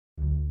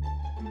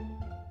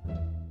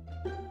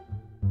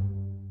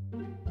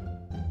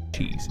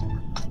cheese?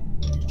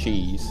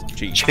 Cheese.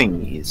 Cheese.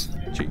 Cheese.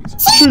 Cheese.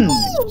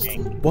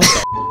 What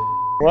the?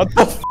 What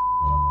the?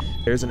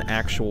 There's an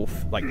actual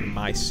like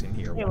mice in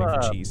here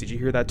wanting for cheese. Did you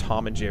hear that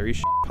Tom and Jerry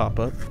pop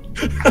up?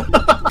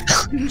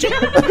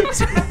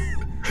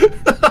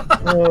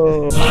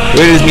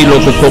 Where's me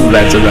local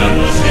comrades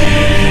around?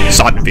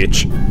 Son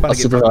bitch. About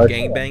to get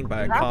gangbanged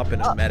by a cop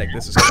and a medic.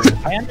 This is cool.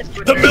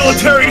 The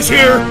military's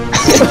here!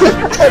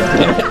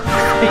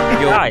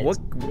 Yo,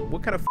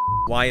 what kind of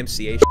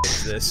YMCA shit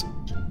is this?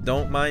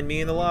 Don't mind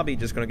me in the lobby.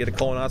 Just gonna get a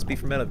colonoscopy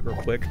from medic real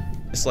quick.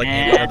 Just like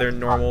any other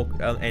normal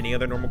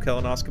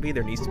colonoscopy,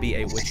 there needs to be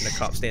a witch and a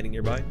cop standing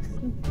nearby.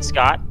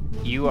 Scott,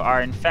 you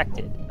are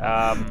infected.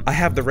 I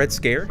have the red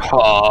scare.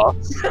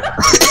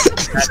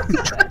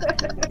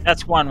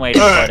 That's one way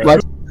to put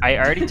it. I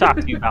already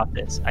talked to you about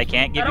this. I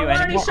can't give you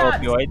any more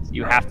opioids.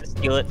 You have to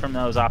steal it from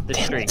those off the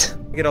street.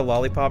 Get a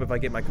lollipop if I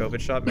get my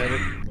COVID shot,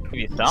 medic. Give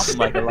you something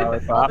like a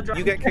lollipop.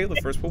 You get Caleb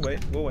first. We'll wait.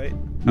 We'll wait.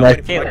 I'm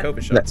waiting for my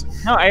COVID shots.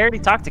 No, I already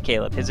talked to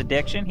Caleb. His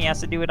addiction, he has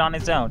to do it on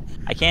his own.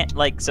 I can't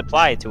like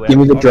supply it to him. Give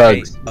me the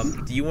drugs.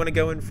 Do you want to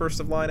go in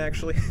first of line,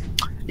 actually?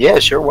 Yeah,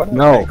 sure. What?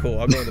 No. Okay, cool.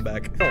 I'll go in the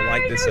back. I don't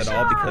like this at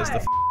all because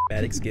the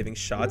medic's giving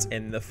shots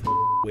and the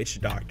witch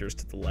doctor's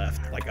to the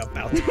left, like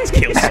about to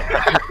kill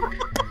someone.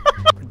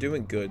 We're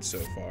doing good so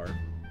far.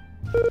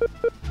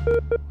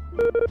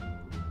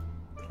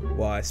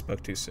 Well, I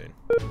spoke too soon.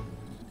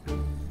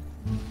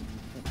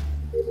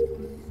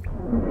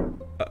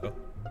 Uh-oh.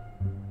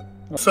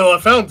 So I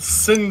found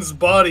Sin's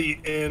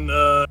body in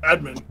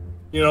admin.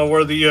 You know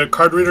where the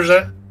card reader's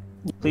at?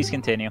 Please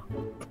continue.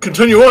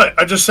 Continue what?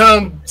 I just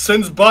found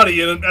Sin's body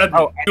in an admin.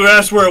 Oh. You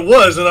asked where it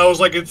was, and I was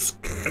like, it's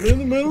in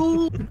the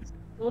middle. A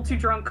little too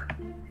drunk.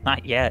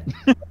 Not yet.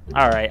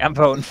 Alright, I'm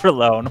voting for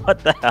Lone.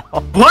 What the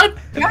hell? What?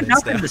 I got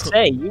nothing to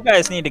say. You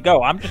guys need to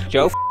go. I'm just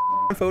joking.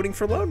 I'm voting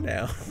for Lone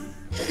now.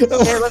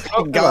 Okay, let's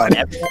go. God.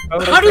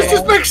 How does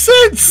this make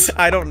sense?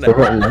 I don't know.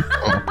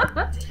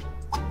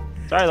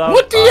 Sorry, Lone.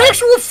 What the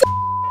actual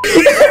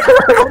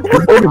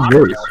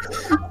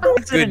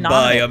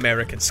Goodbye,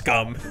 American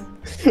scum.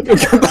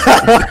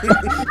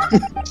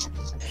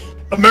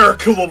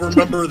 America will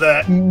remember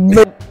that.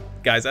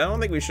 Guys, I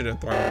don't think we should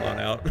have thrown Lone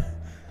out.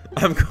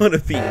 I'm gonna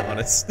be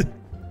honest.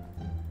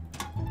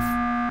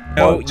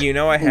 No, you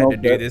know I had to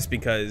do this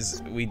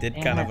because we did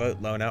kind of vote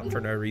Lone out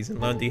for no reason.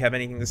 Lone, do you have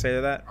anything to say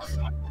to that?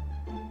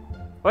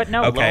 What?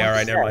 No. Okay,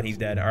 alright, never mind, he's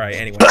dead. Alright,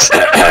 anyway.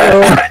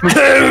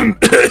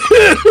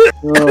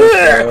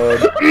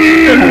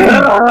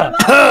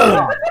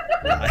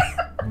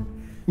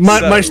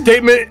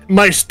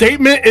 My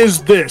statement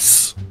is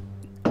this.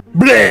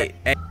 Bleh.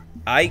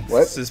 I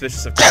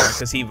suspicious of Cherne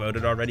because he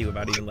voted already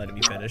without even letting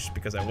me finish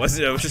because I was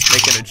just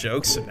making a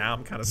joke, so now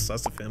I'm kind of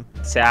sus of him.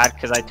 Sad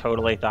because I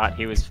totally thought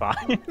he was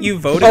fine. You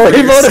voted for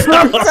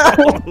yourself.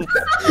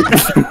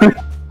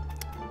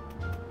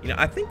 You know,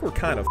 I think we're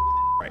kind of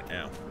right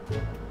now.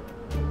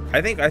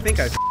 I think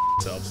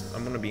ourselves.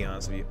 I'm gonna be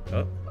honest with you.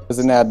 Oh. He was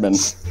an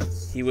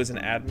admin. He was an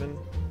admin?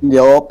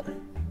 Yup.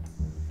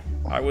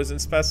 I was in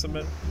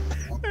specimen.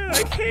 And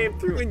I came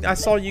through and I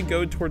saw you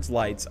go towards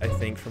lights, I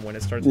think, from when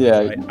it started.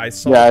 Yeah, I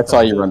saw I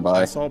saw you run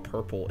by. I saw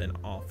purple in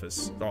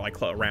office, or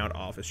like around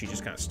office. She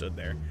just kind of stood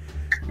there.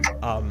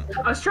 I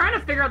was trying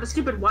to figure out the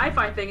stupid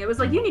Wi-Fi thing. It was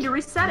like, you need to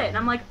reset it. And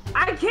I'm like,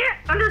 I can't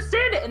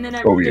understand it. And then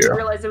I didn't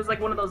realize it was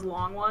like one of those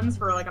long ones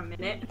for like a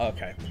minute.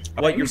 Okay.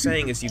 What you're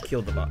saying is you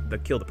killed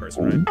the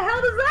person, right? How the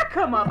hell does that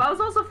come up? I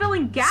was also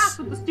filling gas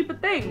with the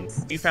stupid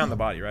things. You found the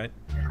body, right?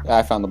 Yeah,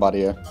 I found the body,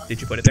 yeah.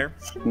 Did you put it there?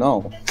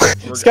 No.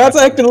 Scott's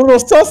acting a little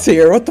sus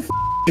here. What the f?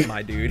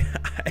 My dude,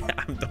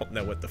 I don't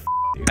know what the f,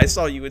 dude. I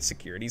saw you at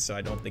security, so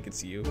I don't think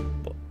it's you.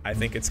 But I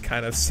think it's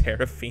kind of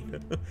Serafina.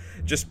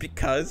 Just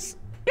because.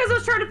 Because I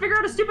was trying to figure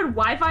out a stupid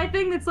Wi-Fi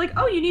thing that's like,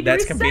 oh, you need to reset it.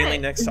 That's conveniently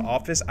next to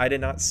office. I did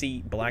not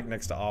see black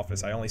next to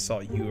office. I only saw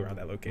you around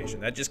that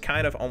location. That just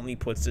kind of only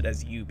puts it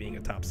as you being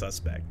a top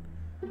suspect.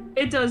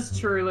 It does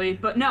truly,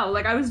 but no,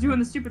 like I was doing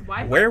the stupid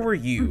Wi-Fi. Where were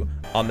you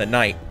on the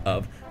night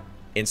of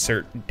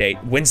insert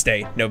date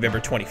Wednesday, November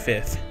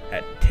 25th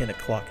at 10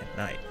 o'clock at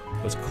night?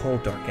 It was a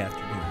cold, dark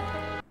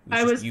afternoon.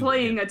 I was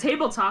playing a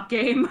tabletop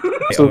game.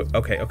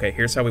 Okay,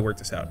 here's how we work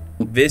this out.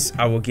 This,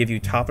 I will give you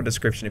top of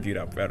description if you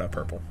vote out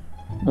purple.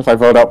 If I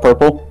vote out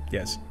purple?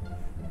 Yes.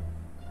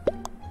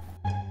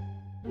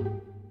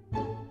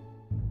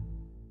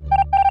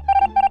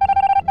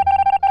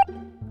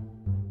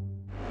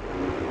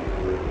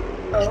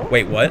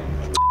 Wait, what?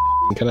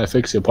 Can I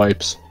fix your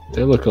pipes?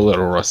 They look a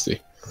little rusty.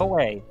 Go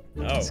away.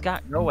 Oh.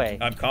 Scott, go away.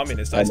 I'm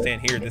communist. I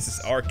stand here. This is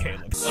our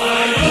Caleb.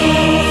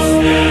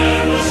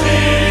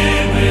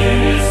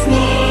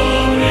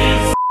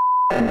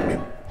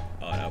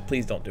 Oh no,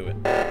 please don't do it.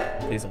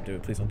 Please don't do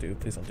it. Please don't do it.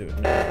 Please don't do it.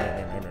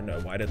 No.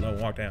 Why did Lone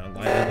walk down?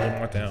 Why did Lone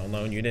walk down?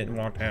 Lone, you didn't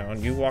walk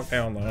down. You walked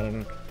down,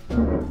 Lone.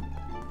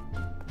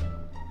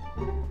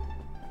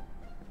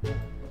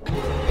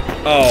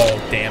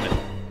 Oh, damn it.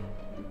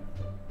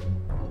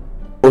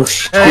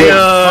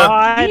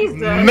 Hey,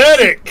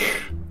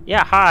 medic!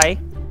 Yeah, hi.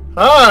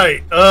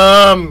 Hi,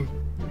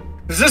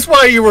 Is this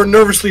why you were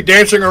nervously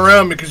dancing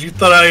around because you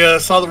thought I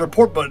saw the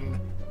report button?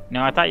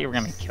 No, I thought you were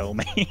gonna kill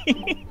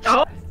me.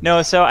 Oh.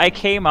 No, so I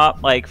came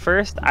up, like,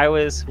 first I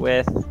was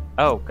with...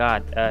 Oh,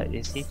 God.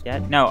 Is he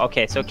dead? No,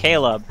 okay, so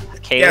Caleb.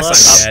 Caleb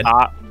Yes, I'm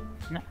up top.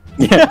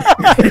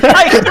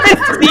 I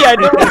couldn't see, I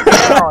didn't look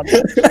down.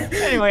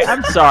 Anyway,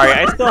 I'm sorry.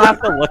 I still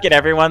have to look at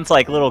everyone's,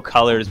 like, little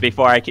colors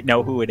before I can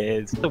know who it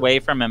is. Away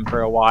from him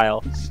for a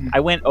while. I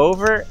went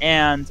over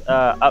and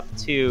up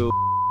to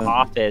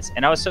office,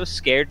 and I was so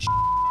scared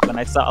when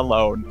I saw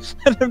Alone.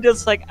 And I'm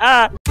just like,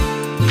 ah.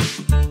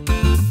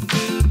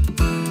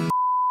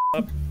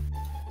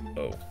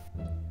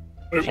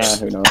 Who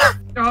knows?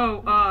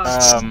 Oh,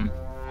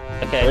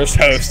 Okay. First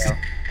host.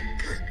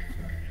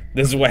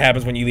 This is what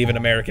happens when you leave an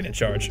American in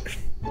charge.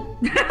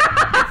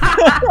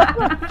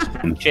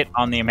 Shit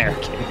on the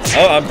Americans.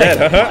 Oh, I'm dead.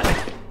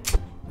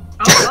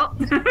 Oh, well.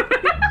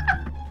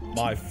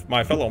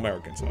 my fellow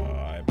Americans,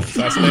 I'm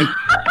assassinated.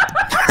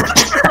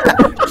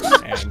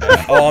 And,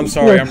 oh, I'm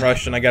sorry, I'm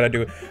Russian. I gotta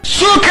do it.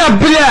 Suka,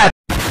 blядь!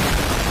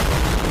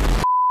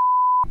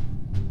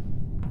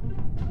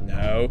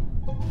 No.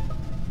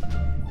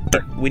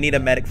 We need a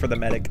medic for the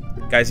medic.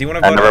 Guys, you want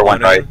to vote? I never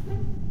went right.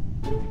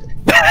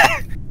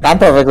 I'm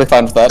perfectly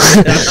fine with that.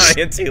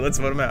 I am too. Let's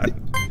vote him out.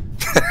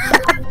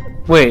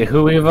 Wait, who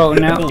are we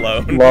voting out?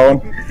 Alone.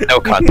 No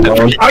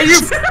content. Are you?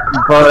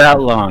 Vote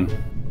out Long.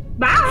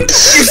 You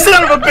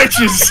son of a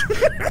bitches!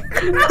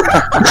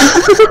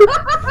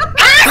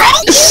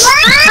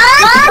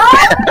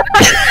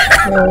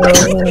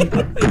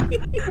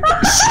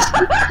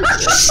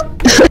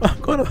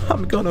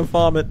 I'm gonna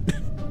vomit.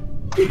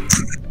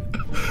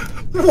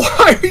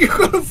 Why are you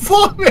gonna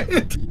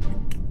vomit?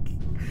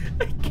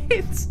 I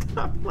can't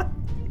stop laughing.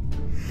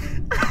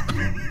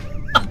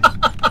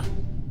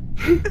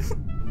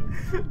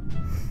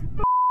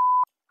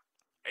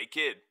 Hey,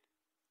 kid.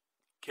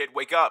 Kid,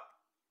 wake up.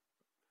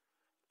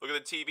 Look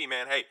at the TV,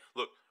 man. Hey,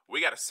 look, we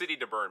got a city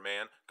to burn,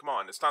 man. Come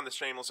on, it's time to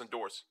shameless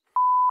endorse.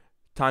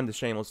 Time to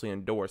shamelessly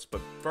endorse, but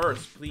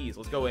first, please,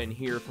 let's go ahead and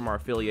hear from our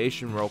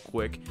affiliation real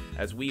quick,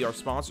 as we are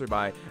sponsored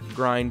by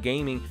Grind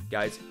Gaming.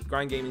 Guys,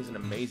 Grind Gaming is an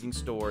amazing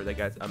store. They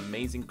got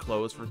amazing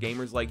clothes for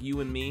gamers like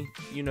you and me.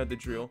 You know the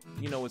drill.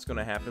 You know what's going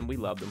to happen. We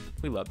love them.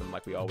 We love them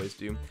like we always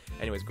do.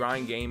 Anyways,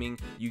 Grind Gaming,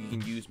 you can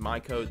use my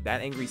code,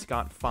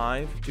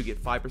 ThatAngryScott5, to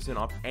get 5%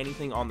 off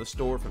anything on the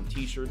store, from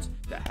t-shirts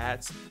to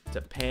hats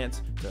to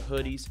pants to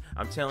hoodies.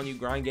 I'm telling you,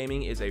 Grind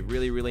Gaming is a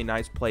really, really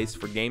nice place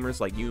for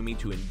gamers like you and me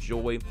to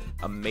enjoy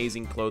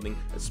amazing clothing,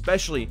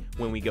 especially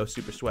when we go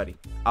super sweaty.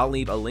 I'll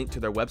leave a link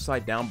to their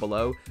website down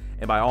below,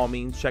 and by all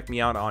means, check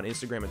me out on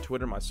Instagram and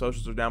Twitter. My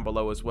socials are down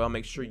below as well.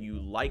 Make sure you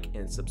like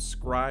and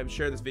subscribe.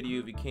 Share this video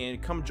if you can.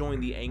 Come join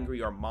the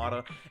Angry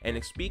Armada.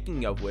 And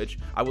speaking of which,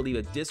 I will leave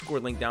a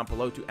Discord link down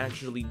below to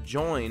actually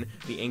join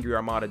the Angry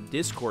Armada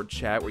Discord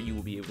chat, where you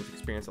will be able to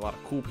experience a lot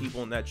of cool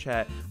people in that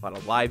chat, a lot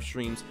of live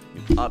streams,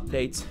 new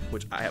updates,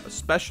 which I have a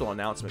special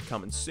announcement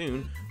coming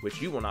soon,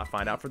 which you will not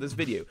find out for this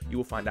video. You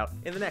will find out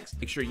in the next.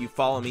 Make sure you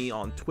follow me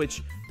on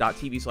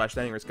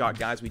twitch.tv/ThatAngryScott.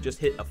 Guys, we just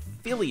hit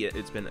affiliate.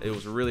 It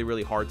was really,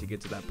 really hard to get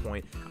to that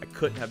point. I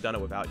couldn't have done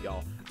it without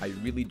y'all. I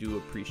really do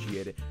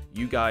appreciate it.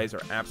 You guys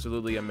are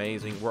absolutely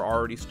amazing. We're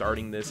already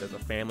starting this as a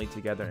family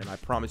together, and I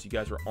promise you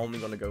guys we're only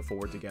going to go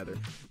forward together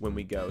when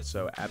we go.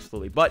 So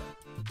absolutely. But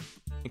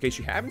in case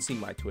you haven't seen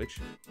my Twitch,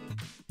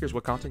 here's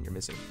what content you're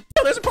missing.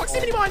 Oh, there's a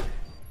proximity mine.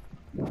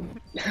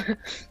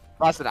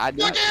 Listen, I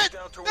knew it.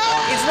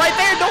 It's right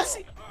there. Don't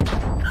see.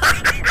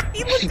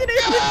 He looked at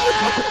it.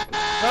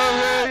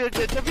 Oh,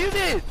 defuse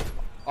it.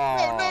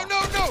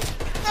 No.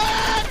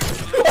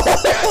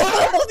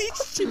 Holy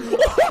shit! Oh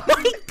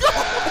my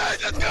god!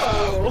 Let's go!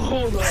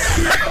 Oh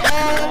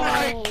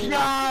my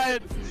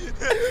god!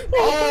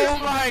 Oh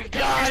my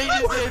god! He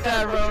just did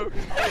that, bro!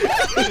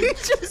 He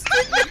just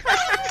did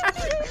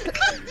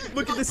that!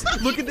 Look at this!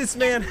 Look at this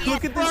man!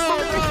 Look at this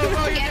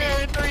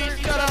man!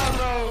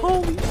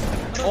 Holy!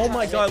 Oh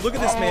my god! Look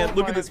at this man!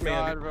 Look at this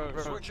man!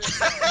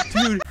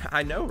 Dude,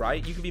 I know,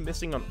 right? You could be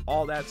missing on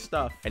all that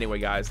stuff. Anyway,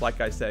 guys,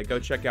 like I said, go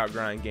check out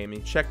Grind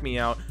Gaming. Check me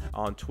out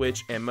on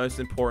Twitch, and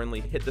most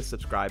importantly, hit the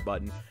subscribe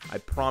button. I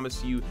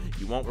promise you,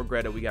 you won't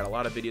regret it. We got a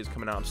lot of videos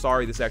coming out. I'm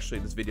sorry this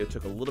video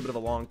took a little bit of a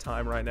long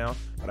time right now,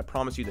 but I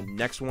promise you the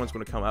next one's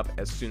going to come up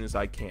as soon as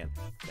I can.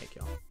 Thank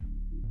y'all.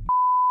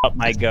 Up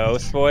my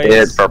ghost voice.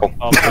 Yeah, it's purple.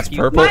 Oh, it's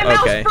purple? My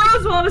mouse Okay.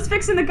 froze while I was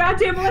fixing the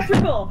goddamn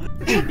electrical.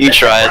 You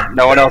tried.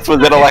 No one else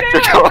was in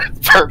electrical.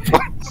 It's purple.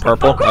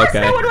 Purple? Of course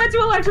Okay. no one went to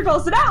electrical,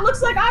 so now it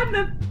looks like I'm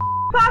the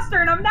imposter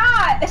and I'm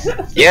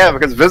not. Yeah,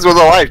 because Viz was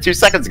alive 2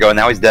 seconds ago and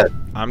now he's dead.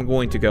 I'm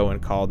going to go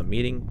and call the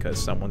meeting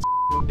because someone's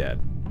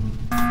dead.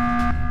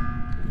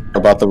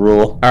 About the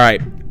rule.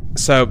 Alright,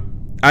 so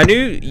I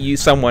knew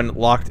someone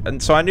locked, and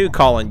so I knew,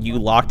 Colin, you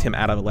locked him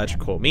out of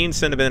electrical. Me and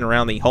Sin have been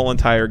around the whole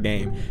entire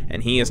game,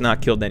 and he has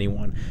not killed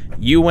anyone.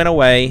 You went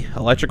away,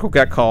 electrical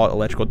got called,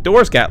 electrical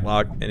doors got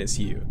locked, and it's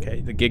you,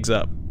 okay? The gig's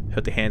up.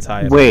 Put the hands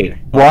high up. Wait,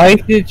 why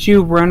did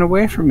you run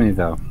away from me,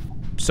 though?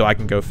 So I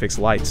can go fix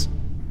lights.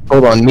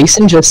 Hold on,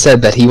 Mason just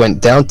said that he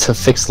went down to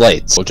fix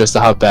lights, just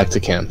to hop back to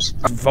cams.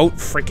 Vote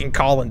freaking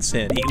Collins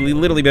in. He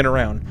literally been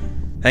around.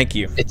 Thank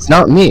you. It's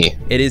not me.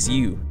 It is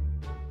you.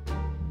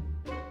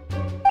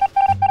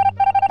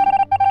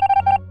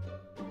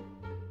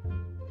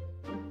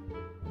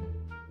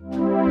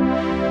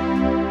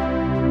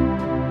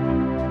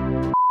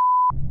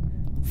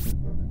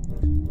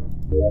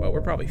 Well,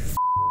 we're probably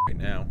right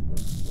now.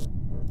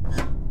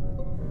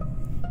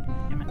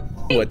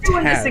 We ain't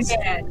doing this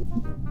again.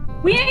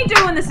 We ain't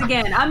doing this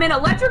again. I'm in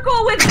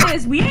electrical with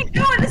this. We ain't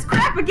doing this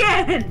crap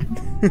again.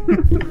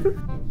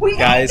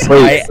 Guys,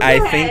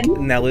 I think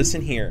now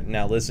listen here.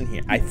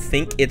 I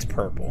think it's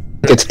purple.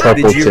 It's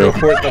purple Did you too.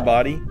 report the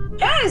body?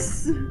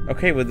 Yes.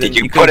 Okay, well then Did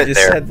you could put have it just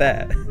there? said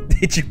that.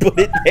 Did you put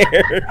it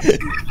there?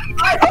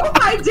 I hope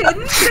I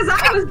didn't, because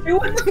I was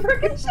doing the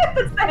freaking shit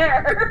that's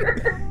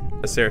there.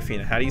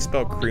 Seraphina, how do you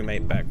spell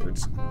crewmate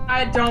backwards?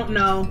 I don't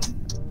know.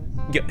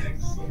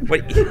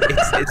 Wait,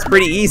 it's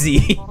pretty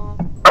easy.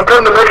 I'm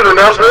going to make an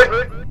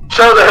announcement.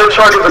 Shout out the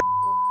hedgehog in the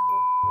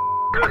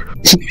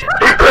he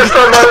pissed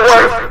on my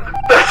wife.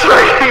 That's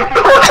right, he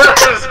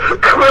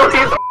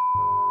clearly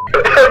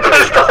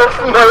pissed off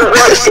my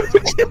wife.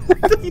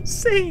 What are you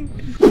saying?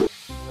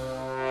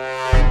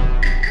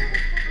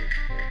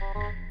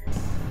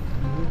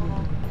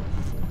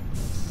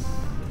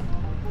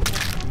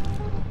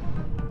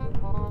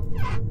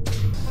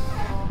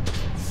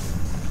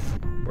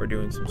 We're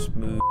doing some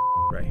smooth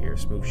right here,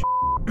 smooth shit.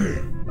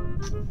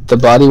 The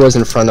body was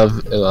in front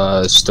of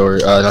not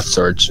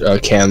storage,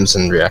 cams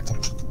and reacting.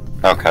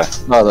 Okay.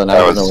 No, then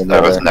that was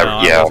never.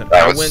 Yeah,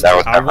 that was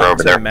never I went over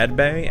to there. med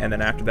bay, and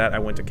then after that, I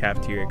went to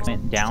cafeteria.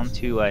 Went down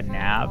to a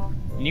nav,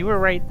 and you were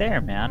right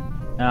there, man.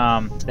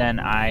 Then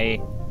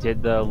I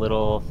did the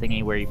little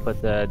thingy where you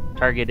put the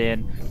target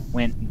in,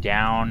 went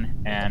down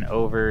and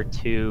over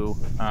to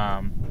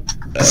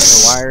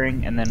the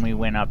wiring, and then we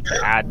went up to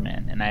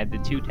admin, and I had the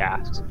 2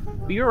 tasks.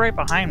 But you were right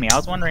behind me. I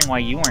was wondering why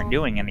you weren't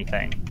doing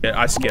anything. Yeah,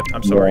 I skipped.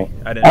 I'm sorry.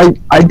 I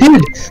didn't. I did.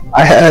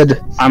 I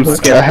had. I'm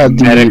scared. I had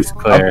the Medic's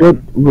clear.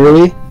 upload.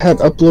 Really? I had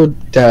upload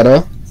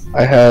data.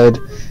 I had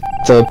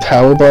the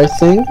power bar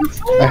thing.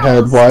 I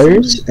had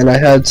wires, and I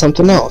had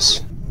something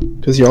else.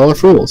 Because y'all are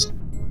fools.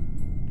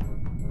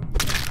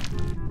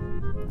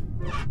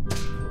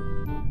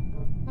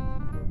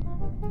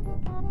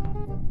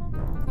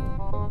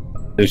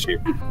 There's you.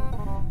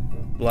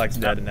 Black's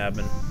dead in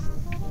admin.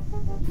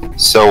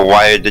 So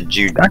why did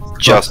you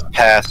just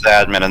pass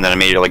admin and then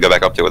immediately go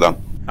back up to it then?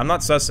 I'm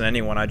not sussing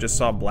anyone. I just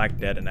saw Black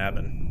dead in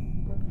admin.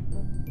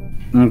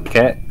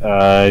 Okay.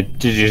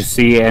 Did you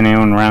see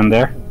anyone around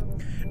there?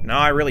 No,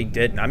 I really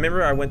didn't. I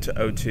remember I went to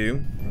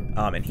O2,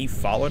 and he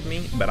followed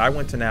me, but I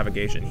went to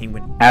navigation. He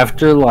went.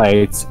 After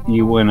lights,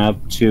 you went up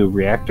to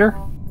reactor?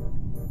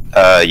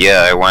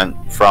 Yeah, I went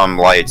from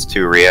lights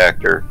to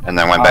reactor and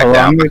then went back How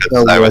down long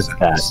because ago I was was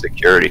that? in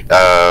security.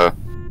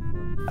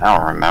 I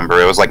don't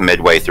remember. It was like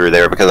midway through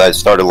there because I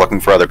started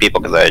looking for other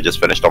people because I had just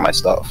finished all my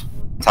stuff.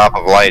 Top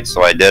of lights,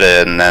 so I did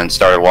it and then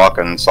started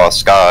walking and saw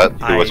Scott,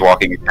 who was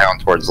walking down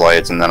towards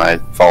lights, and then I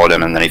followed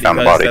him and then he found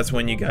the body. That's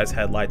when you guys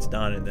had lights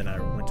done, and then I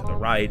went to the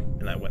right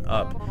and I went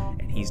up,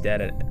 and he's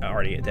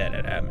already dead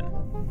at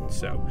admin.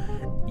 So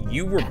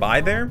you were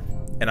by there,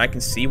 and I can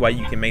see why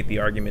you can make the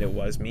argument it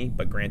was me,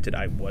 but granted,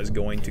 I was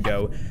going to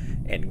go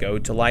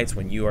to lights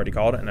when you already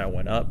called it, and I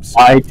went up. So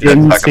I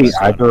didn't see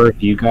either of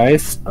you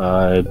guys.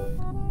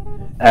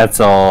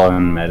 That's all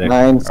on medic.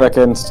 9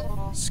 seconds.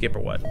 Skip or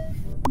what?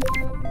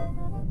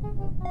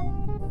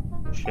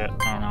 Shit,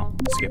 I don't know.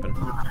 Skipping.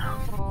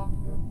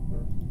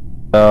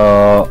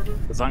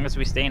 As long as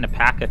we stay in a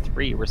pack of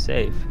 3, we're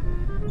safe.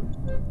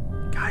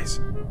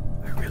 Guys,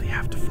 I really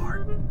have to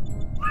fart.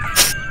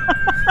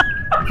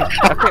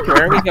 Okay,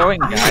 where are we going,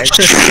 guys?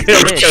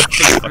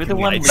 We're the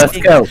one. Let's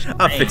go.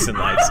 I'm fixing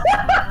lights.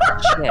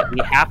 Shit,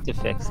 we have to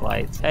fix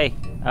lights. Hey,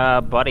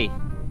 buddy.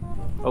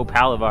 Oh,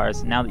 pal of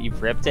ours, now that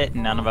you've ripped it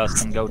and none of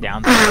us can go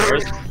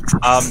downstairs, do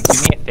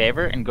me a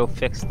favor and go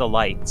fix the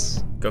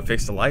lights. Go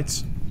fix the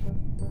lights?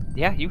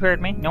 Yeah, you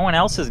heard me. No one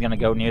else is gonna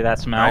go near that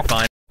smell. Alright,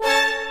 fine.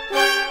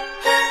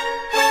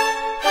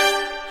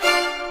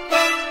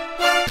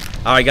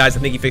 Alright, guys,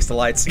 I think you fixed the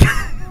lights.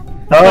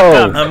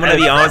 Oh! I'm gonna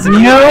be honest with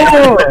you.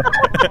 No!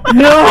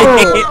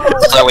 No!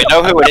 So we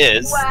know who it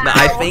is. No,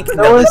 I think.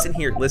 No, listen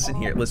here. Listen.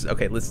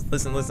 Okay, listen.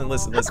 Angel.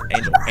 Listen to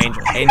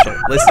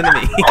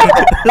me.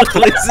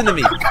 Listen to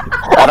me.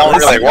 I don't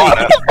really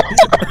want it.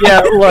 Yeah,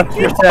 look,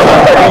 you're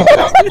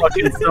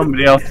fucking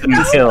somebody else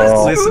didn't kill.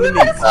 Listen to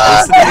me.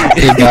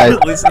 Hey, guys.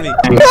 Listen to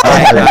me.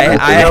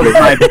 I killed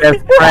my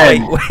best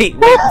friend. Wait,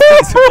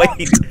 please,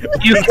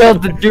 wait. You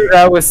killed the dude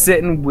I was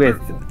sitting with.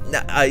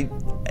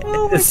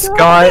 No,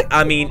 Scott.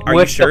 I mean, are you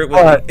what sure it the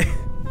was? fuck?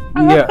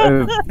 Yeah,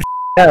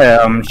 yeah,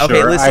 I'm sure.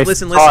 Okay, I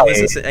listen, saw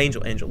it.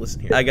 Angel,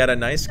 listen here. I got a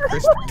nice,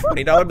 crisp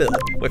 $20 bill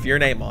with your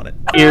name on it.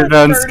 You're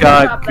done,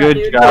 Scott.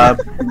 Good job.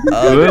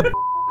 Good.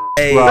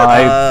 Hey,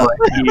 Right,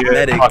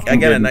 Medic, I got a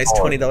didn't nice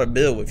call it. $20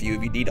 bill with you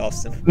if you need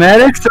Austin.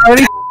 Medic's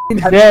already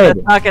dead.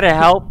 That's not gonna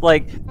help,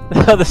 like,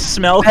 the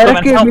smell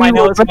Medic coming out and my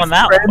me were nose best on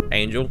that one.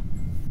 Angel,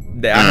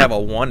 that I have a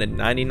 1 in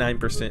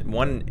 99%,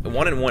 1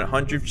 in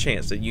 100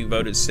 chance that you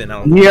voted Sin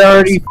out. We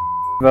already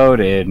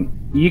voted.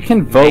 You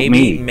can vote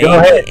me. Maybe Go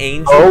ahead.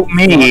 Angel Vote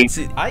me.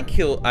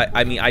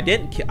 I mean, I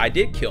did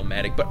kill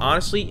Matic, but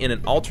honestly, in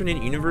an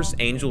alternate universe,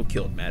 Angel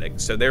killed Matic,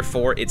 so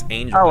therefore it's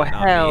Angel. Oh not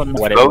hell me.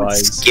 no! What it Vote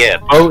was.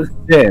 skip. Vote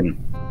Sin.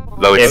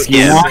 Vote If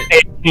you skip. want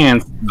a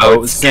chance,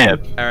 vote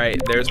skip. All right,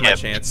 there's my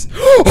chance.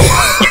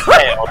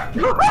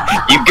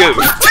 You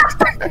goofed.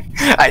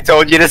 I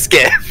told you to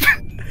skip.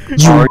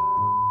 You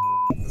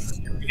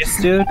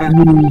dude.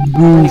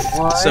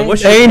 So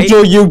what's your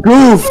Angel, you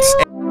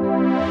goofed!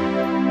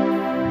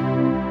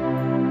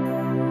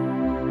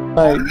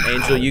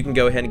 Angel, you can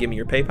go ahead and give me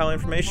your PayPal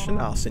information.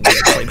 I'll send you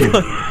the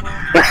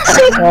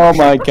link. Oh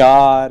my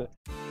god.